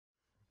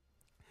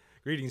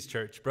Greetings,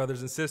 church.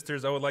 Brothers and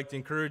sisters, I would like to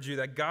encourage you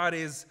that God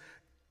is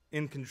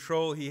in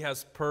control. He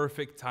has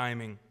perfect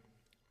timing.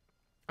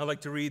 I'd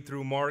like to read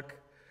through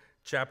Mark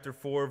chapter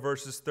 4,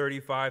 verses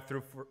 35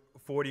 through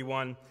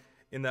 41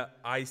 in the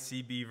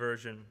ICB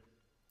version.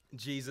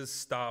 Jesus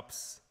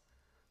stops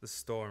the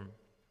storm.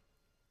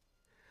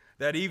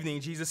 That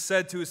evening, Jesus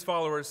said to his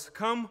followers,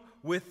 "Come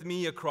with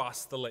me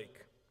across the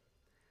lake."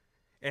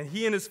 And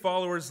he and his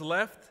followers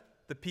left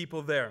the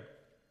people there.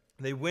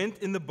 They went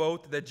in the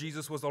boat that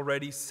Jesus was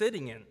already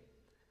sitting in.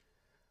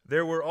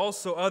 There were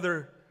also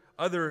other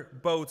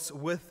boats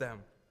with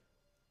them.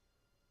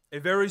 A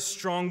very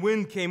strong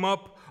wind came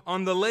up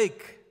on the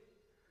lake.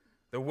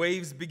 The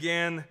waves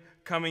began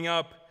coming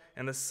up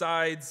and the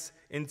sides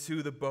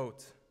into the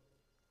boat.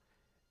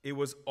 It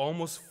was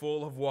almost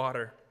full of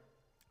water.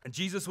 And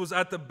Jesus was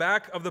at the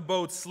back of the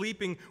boat,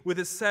 sleeping with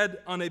his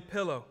head on a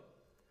pillow.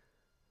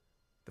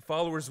 The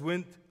followers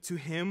went to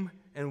him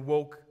and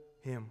woke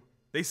him.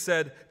 They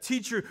said,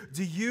 "Teacher,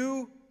 do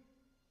you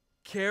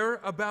care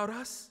about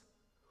us?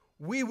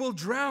 We will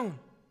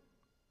drown."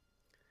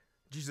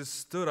 Jesus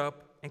stood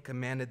up and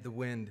commanded the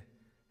wind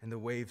and the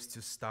waves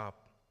to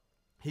stop.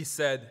 He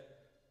said,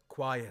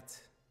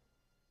 "Quiet,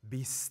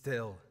 be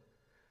still."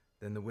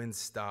 Then the wind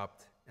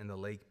stopped and the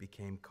lake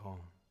became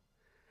calm.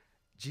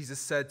 Jesus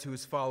said to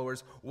his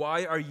followers,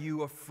 "Why are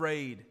you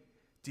afraid?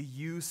 Do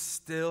you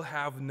still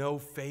have no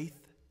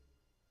faith?"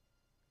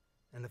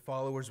 And the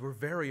followers were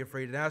very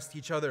afraid and asked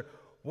each other,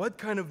 "What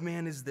kind of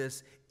man is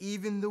this?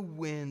 Even the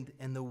wind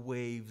and the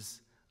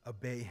waves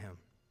obey him."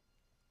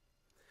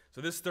 So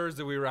this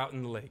Thursday we were out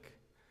in the lake.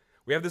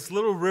 We have this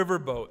little river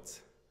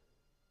boat.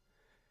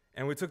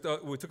 And we took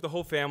the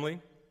whole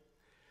family.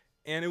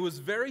 And it was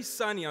very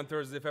sunny on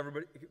Thursday, if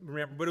everybody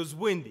remember, but it was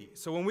windy.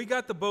 So when we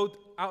got the boat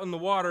out in the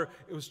water,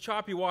 it was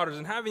choppy waters.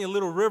 And having a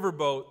little river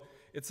boat,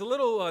 it's a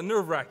little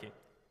nerve-wracking.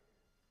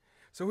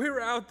 So we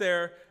were out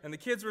there, and the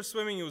kids were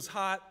swimming. It was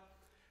hot.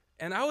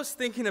 And I was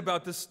thinking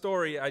about this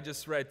story I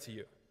just read to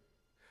you.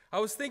 I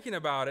was thinking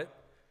about it,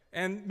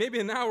 and maybe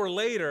an hour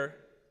later,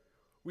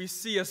 we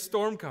see a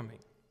storm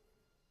coming.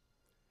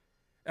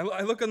 And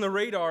I look on the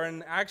radar,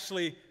 and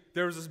actually,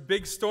 there was this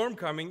big storm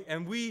coming,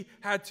 and we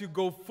had to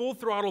go full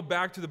throttle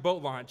back to the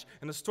boat launch.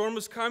 And the storm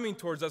was coming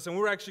towards us, and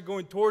we were actually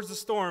going towards the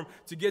storm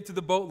to get to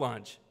the boat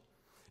launch.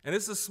 And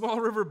this is a small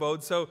river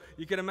boat, so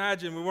you can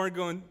imagine we weren't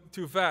going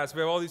too fast.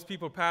 We have all these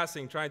people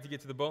passing, trying to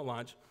get to the boat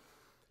launch.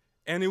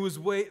 And it was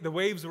the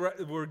waves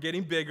were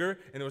getting bigger,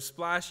 and it was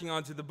splashing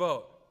onto the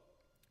boat.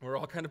 We're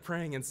all kind of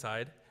praying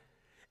inside.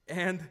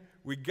 And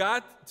we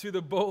got to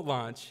the boat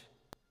launch.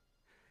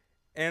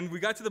 We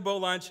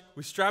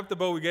strapped the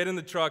boat, we get in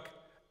the truck,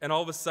 and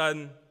all of a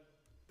sudden,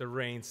 the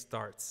rain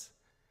starts.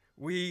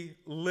 We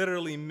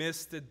literally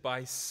missed it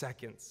by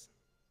seconds.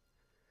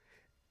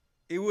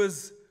 It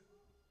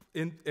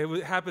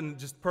happened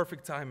just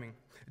perfect timing.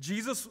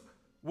 Jesus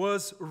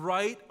was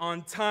right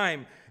on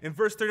time. In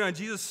verse 39,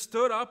 Jesus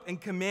stood up and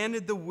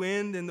commanded the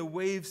wind and the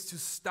waves to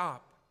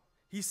stop.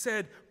 He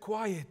said,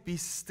 "Quiet, be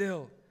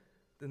still."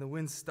 Then the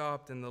wind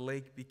stopped and the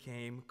lake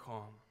became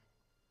calm.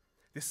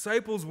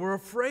 Disciples were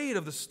afraid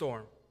of the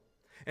storm.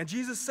 And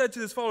Jesus said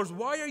to his followers,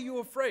 "Why are you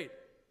afraid?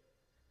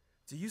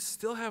 Do you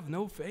still have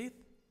no faith?"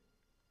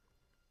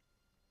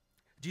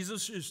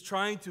 Jesus is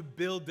trying to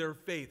build their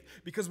faith.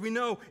 Because we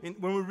know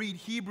when we read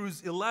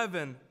Hebrews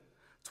 11,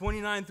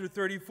 29 through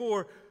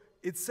 34,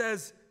 it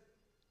says,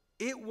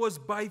 "It was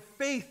by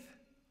faith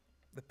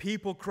the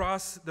people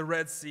crossed the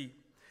Red Sea,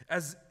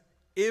 as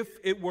if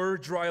it were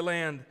dry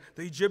land.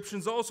 The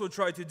Egyptians also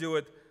tried to do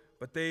it,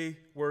 but they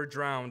were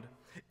drowned.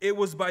 It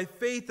was by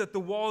faith that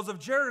the walls of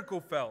Jericho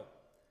fell.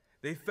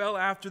 They fell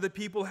after the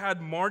people had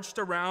marched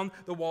around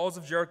the walls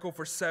of Jericho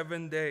for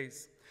 7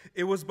 days.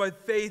 It was by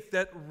faith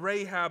that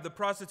Rahab, the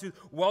prostitute,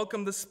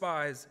 welcomed the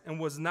spies and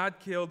was not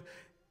killed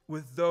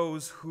with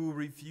those who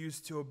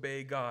refused to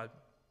obey God."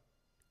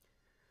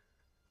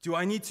 Do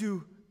I need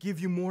to give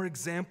you more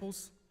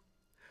examples?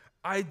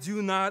 I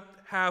do not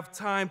have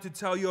time to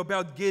tell you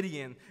about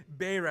Gideon,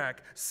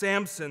 Barak,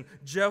 Samson,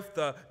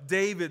 Jephthah,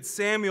 David,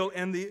 Samuel,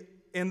 and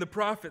the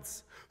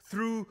prophets.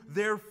 Through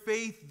their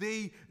faith,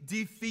 they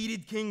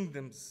defeated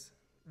kingdoms.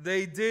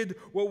 They did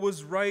what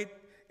was right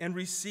and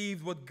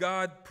received what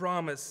God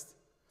promised.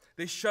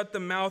 They shut the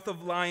mouth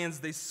of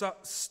lions. They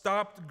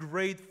stopped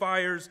great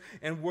fires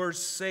and were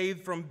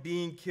saved from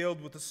being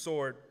killed with the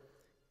sword.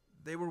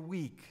 They were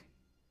weak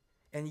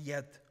and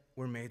yet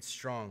were made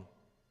strong.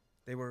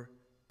 They were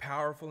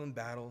powerful in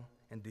battle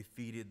and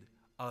defeated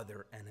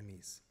other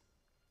enemies.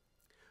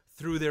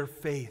 Through their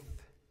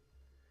faith,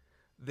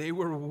 they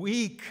were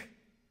weak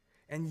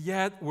and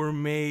yet were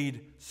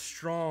made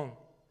strong.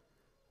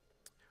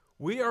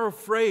 We are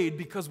afraid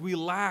because we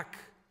lack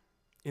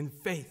in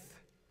faith.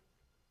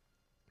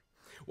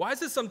 Why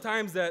is it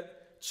sometimes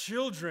that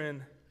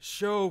children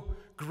show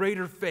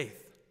greater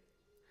faith?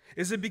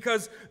 Is it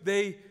because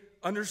they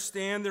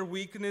understand their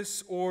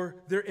weakness or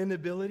their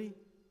inability?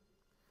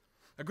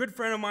 A good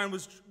friend of mine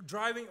was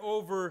driving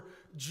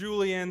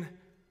Julian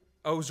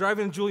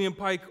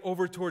Pike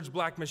over towards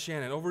Black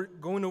Mashannon,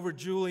 going over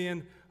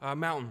Julian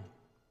Mountain.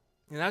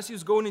 And as he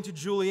was going into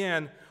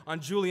Julian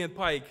on Julian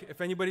Pike, if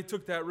anybody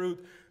took that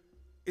route,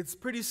 it's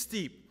pretty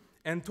steep.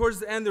 And towards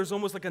the end, there's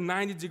almost like a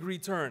 90-degree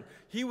turn.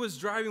 He was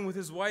driving with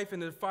his wife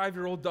and their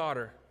 5-year-old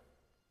daughter.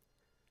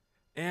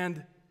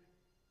 And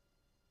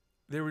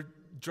they were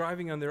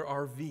driving on their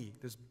RV,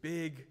 this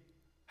big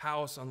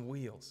house on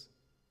wheels.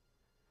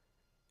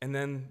 And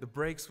then the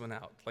brakes went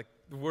out. Like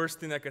the worst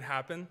thing that could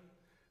happen,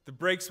 the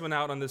brakes went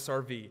out on this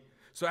RV.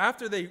 So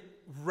after they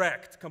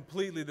wrecked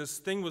completely, this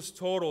thing was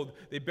totaled,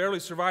 they barely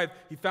survived.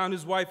 He found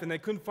his wife, and they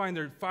couldn't find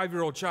their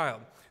 5-year-old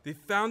child. They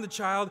found the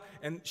child,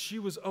 and she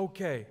was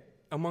okay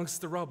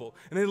amongst the rubble.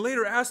 And they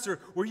later asked her,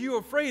 were you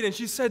afraid? And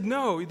she said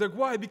no. He's like,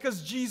 why?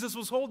 Because Jesus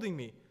was holding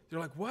me. They're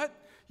like, what?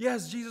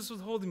 Yes, Jesus was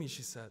holding me,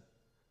 she said.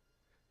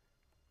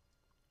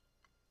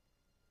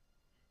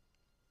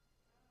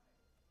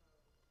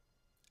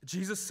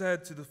 Jesus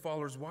said to the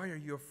followers, why are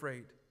you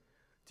afraid?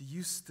 Do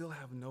you still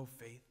have no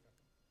faith?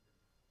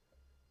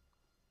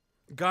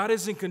 God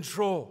is in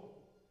control.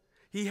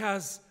 He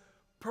has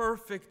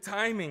perfect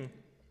timing.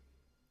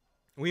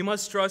 We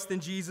must trust in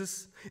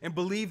Jesus and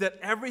believe that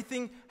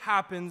everything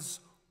happens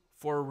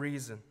for a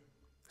reason,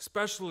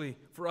 especially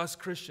for us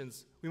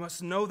Christians. We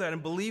must know that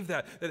and believe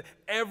that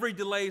every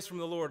delay is from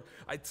the Lord.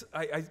 I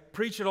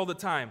preach it all the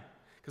time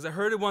because I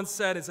heard it once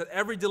said, it's that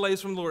every delay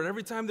is from the Lord.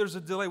 Every time there's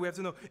a delay, we have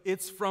to know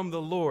it's from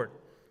the Lord.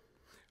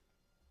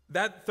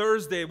 That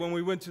Thursday when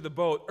we went to the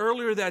boat,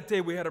 earlier that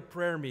day we had a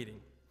prayer meeting.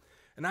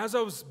 And as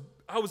I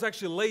was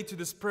actually late to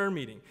this prayer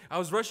meeting. I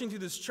was rushing to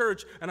this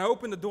church, and I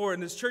opened the door,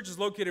 and this church is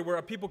located where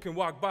people can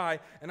walk by,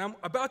 and I'm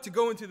about to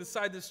go into the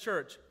side of this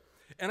church.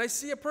 And I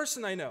see a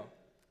person I know.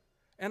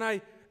 And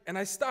I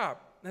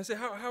stop, and I say,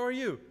 how are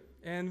you?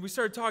 And we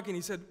started talking.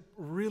 He said,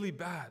 really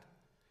bad.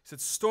 He said,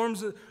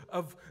 storms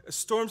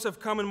have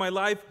come in my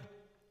life,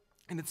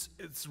 and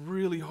it's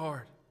really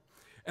hard.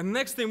 And the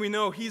next thing we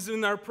know, he's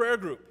in our prayer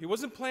group. He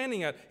wasn't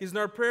planning it. He's in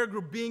our prayer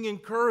group being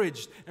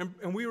encouraged.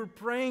 And we were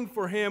praying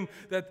for him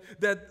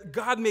that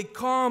God may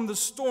calm the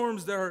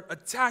storms that are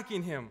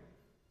attacking him.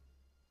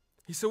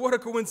 He said, what a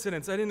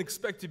coincidence. I didn't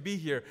expect to be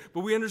here.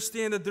 But we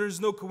understand that there is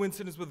no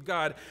coincidence with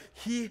God.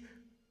 He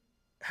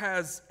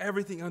has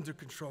everything under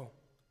control.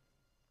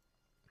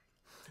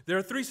 There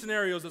are 3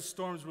 scenarios that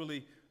storms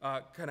really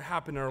kind of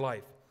happen in our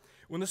life.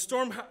 When the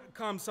storm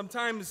comes,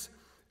 sometimes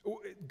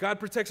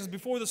God protects us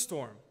before the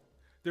storm.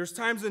 There's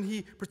times when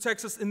he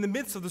protects us in the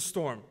midst of the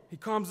storm. He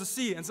calms the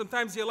sea, and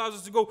sometimes he allows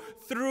us to go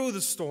through the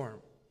storm.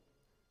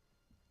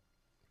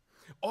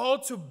 All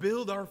to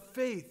build our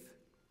faith.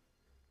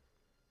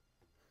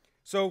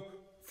 So,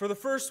 for the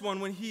first one,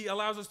 when he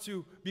allows us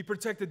to be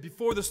protected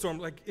before the storm,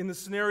 like in the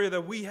scenario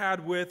that we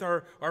had with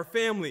our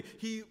family,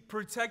 he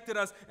protected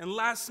us, and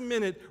last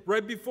minute,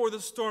 right before the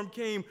storm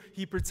came,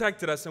 he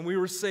protected us, and we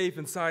were safe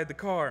inside the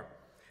car.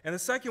 And the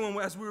second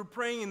one, as we were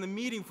praying in the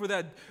meeting for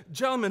that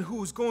gentleman who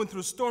was going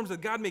through storms, that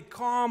God may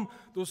calm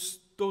those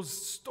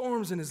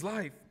storms in his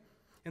life.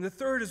 And the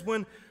third is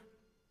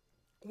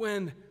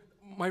when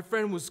my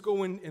friend was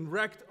going and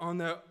wrecked on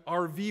the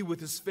RV with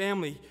his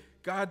family,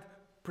 God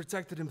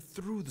protected him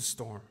through the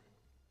storm.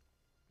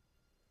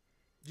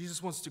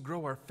 Jesus wants to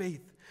grow our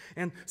faith.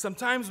 And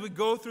sometimes we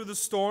go through the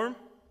storm,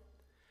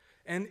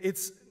 and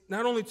it's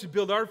not only to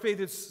build our faith,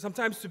 it's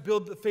sometimes to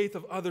build the faith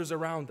of others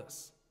around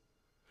us.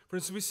 For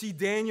instance, we see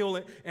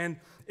Daniel, and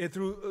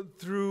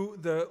through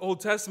the Old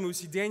Testament, we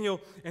see Daniel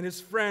and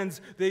his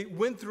friends. They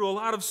went through a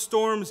lot of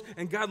storms,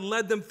 and God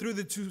led them through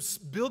to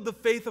build the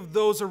faith of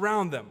those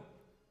around them.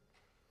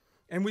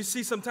 And we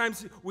see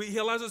sometimes he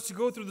allows us to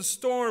go through the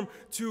storm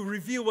to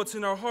reveal what's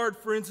in our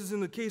heart, for instance,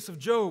 in the case of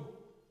Job.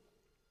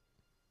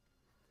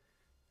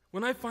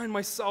 When I find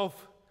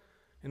myself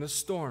in a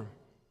storm,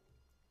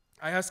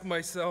 I ask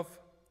myself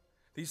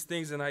these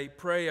things, and I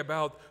pray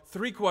about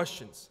 3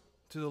 questions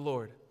to the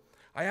Lord.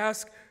 I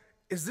ask,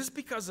 is this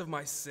because of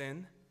my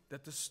sin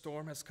that the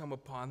storm has come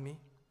upon me?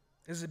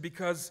 Is it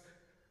because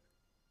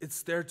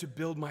it's there to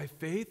build my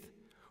faith?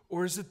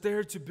 Or is it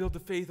there to build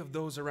the faith of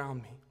those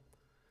around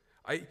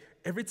me?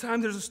 Every time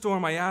there's a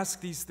storm, I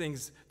ask these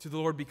things to the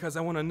Lord because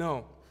I want to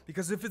know.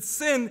 Because if it's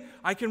sin,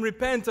 I can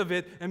repent of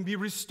it and be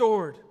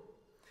restored.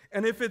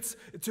 And if it's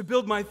to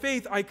build my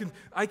faith, I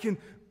can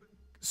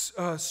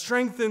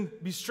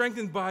be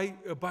strengthened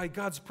by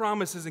God's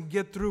promises and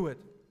get through it.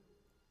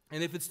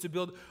 And if it's to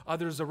build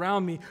others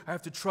around me, I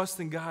have to trust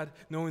in God,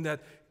 knowing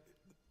that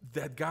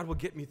God will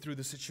get me through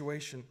the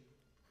situation.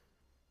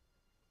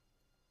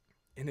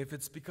 And if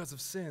it's because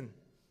of sin,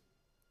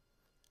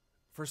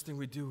 first thing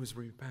we do is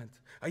repent.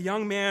 A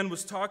young man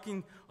was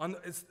talking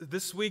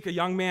this week, a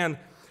young man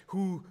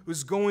who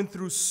was going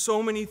through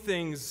so many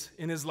things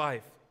in his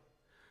life.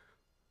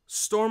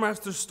 Storm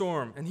after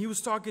storm. And he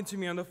was talking to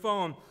me on the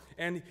phone,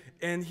 and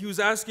he was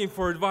asking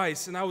for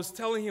advice. And I was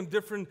telling him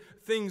different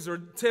things or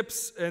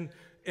tips and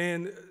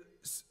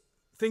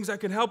things I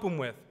could help him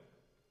with.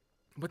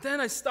 But then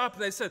I stopped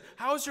and I said,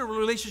 how's your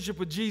relationship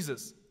with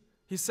Jesus?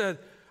 He said,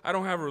 I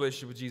don't have a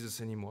relationship with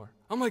Jesus anymore.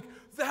 I'm like,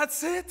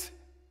 that's it?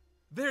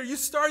 There, you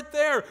start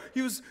there.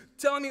 He was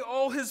telling me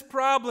all his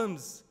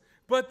problems.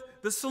 But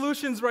The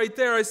solution's right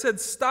there. I said,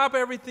 stop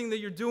everything that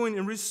you're doing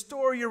and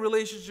restore your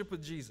relationship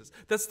with Jesus.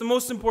 That's the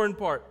most important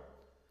part.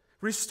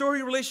 Restore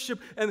your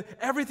relationship and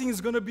everything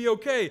is going to be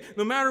okay.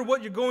 No matter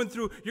what you're going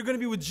through, you're going to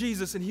be with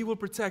Jesus and He will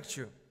protect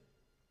you.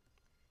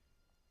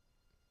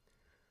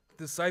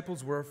 The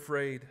disciples were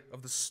afraid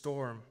of the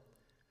storm.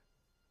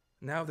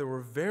 Now they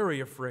were very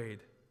afraid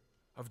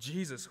of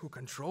Jesus, who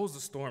controls the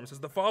storms. As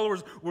the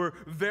followers were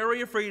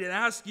very afraid and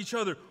asked each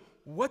other,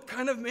 what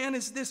kind of man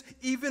is this?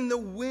 Even the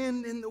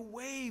wind and the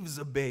waves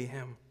obey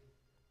Him.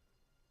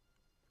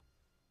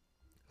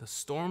 The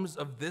storms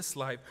of this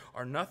life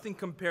are nothing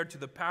compared to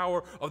the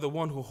power of the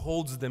one who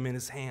holds them in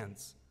His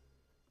hands.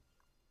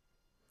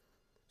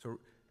 So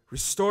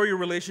restore your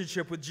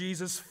relationship with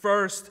Jesus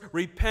first.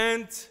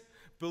 Repent,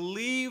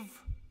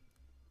 believe,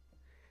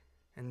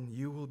 and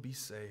you will be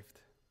saved.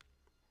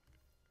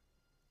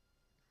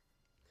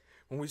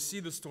 When we see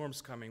the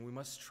storms coming, we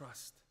must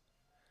trust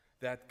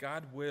that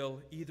God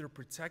will either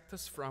protect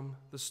us from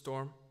the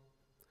storm,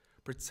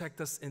 protect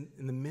us in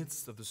the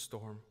midst of the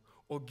storm,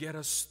 or get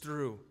us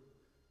through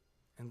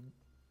and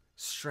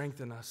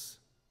strengthen us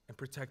and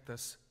protect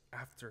us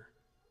after.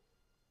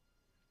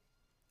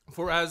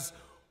 For as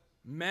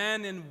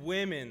men and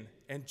women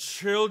and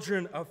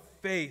children of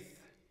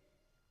faith,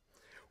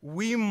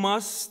 we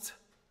must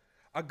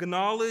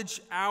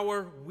acknowledge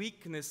our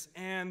weakness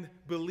and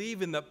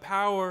believe in the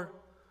power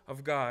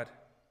of God.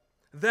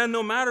 Then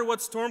no matter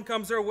what storm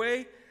comes our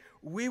way,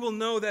 we will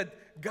know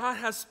that God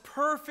has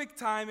perfect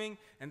timing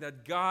and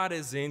that God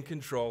is in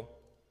control.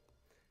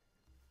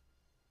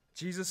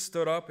 Jesus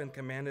stood up and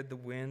commanded the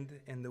wind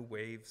and the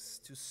waves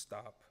to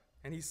stop.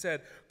 And He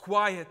said,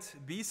 "Quiet,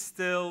 be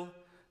still."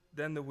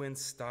 Then the wind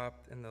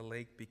stopped and the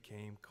lake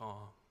became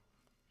calm.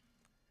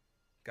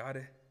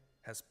 God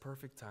has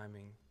perfect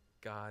timing.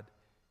 God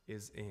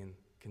is in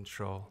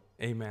control.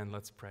 Amen.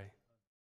 Let's pray.